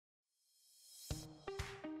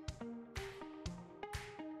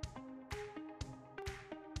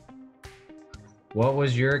What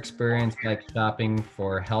was your experience like shopping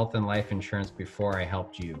for health and life insurance before I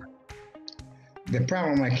helped you? The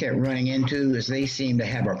problem I kept running into is they seemed to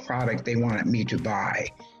have a product they wanted me to buy,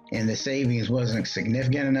 and the savings wasn't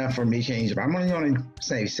significant enough for me to change. If I'm only going to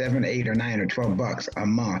save 7, 8, or 9, or 12 bucks a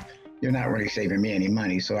month, you're not really saving me any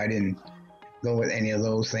money. So I didn't go with any of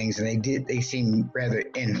those things, and they seemed rather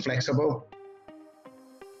inflexible,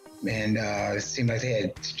 and it seemed like they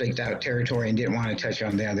had staked out territory and didn't want to touch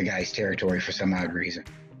on the other guy's territory for some odd reason.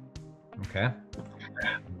 Okay.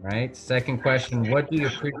 All right. Second question. What do you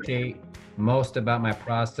appreciate most about my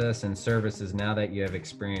process and services now that you have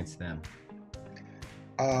experienced them?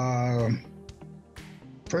 Um,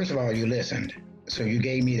 First of all, you listened. So you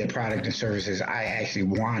gave me the product and services I actually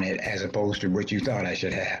wanted as opposed to what you thought I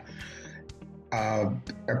should have.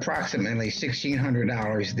 Approximately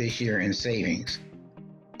 $1,600 this year in savings.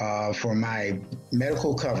 For my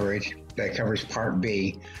medical coverage that covers Part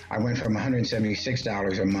B, I went from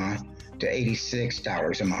 $176 a month to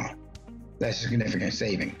 $86 a month. That's significant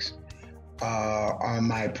savings. On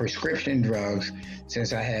my prescription drugs,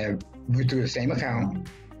 since I have through the same account,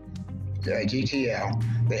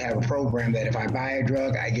 GTL, they have a program that if I buy a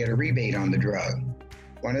drug, I get a rebate on the drug.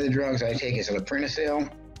 One of the drugs I take is Loprinocil.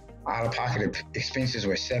 Out-of-pocket expenses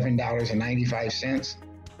were $7.95.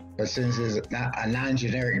 But since it's not a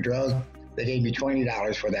non-generic drug, they gave me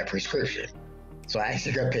 $20 for that prescription. So I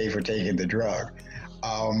actually got paid for taking the drug.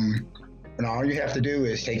 And all you have to do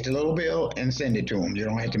is take the little bill and send it to them. You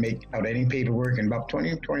don't have to make out any paperwork. In about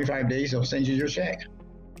 20, 25 days, they'll send you your check.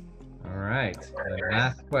 All right.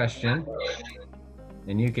 Last question.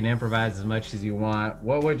 And you can improvise as much as you want.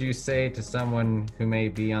 What would you say to someone who may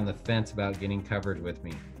be on the fence about getting coverage with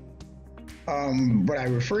me? What I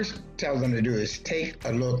would first tell them to do is take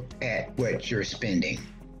a look at what you're spending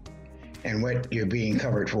and what you're being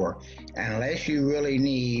covered for. And unless you really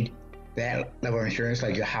need that level of insurance,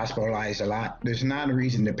 like you're hospitalized a lot, there's not a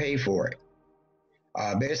reason to pay for it.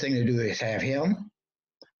 Best thing to do is have him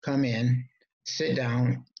come in, sit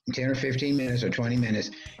down, 10 or 15 minutes or 20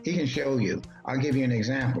 minutes. He can show you. I'll give you an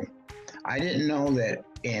example. I didn't know that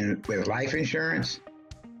with life insurance,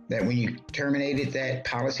 that when you terminated that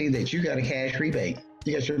policy, that you got a cash rebate.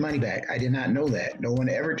 You got your money back. I did not know that. No one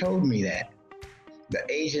ever told me that. The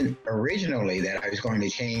agent originally that I was going to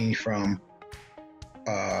change from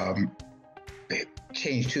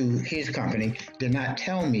change to his company did not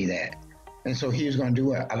tell me that. And so he was going to do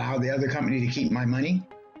what? Allow the other company to keep my money?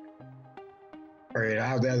 Or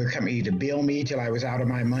allow the other company to bill me till I was out of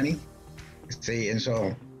my money? See, and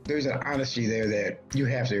so there's an honesty there that you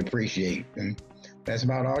have to appreciate. And that's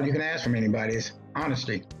about all you can ask from anybody is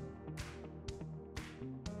honesty.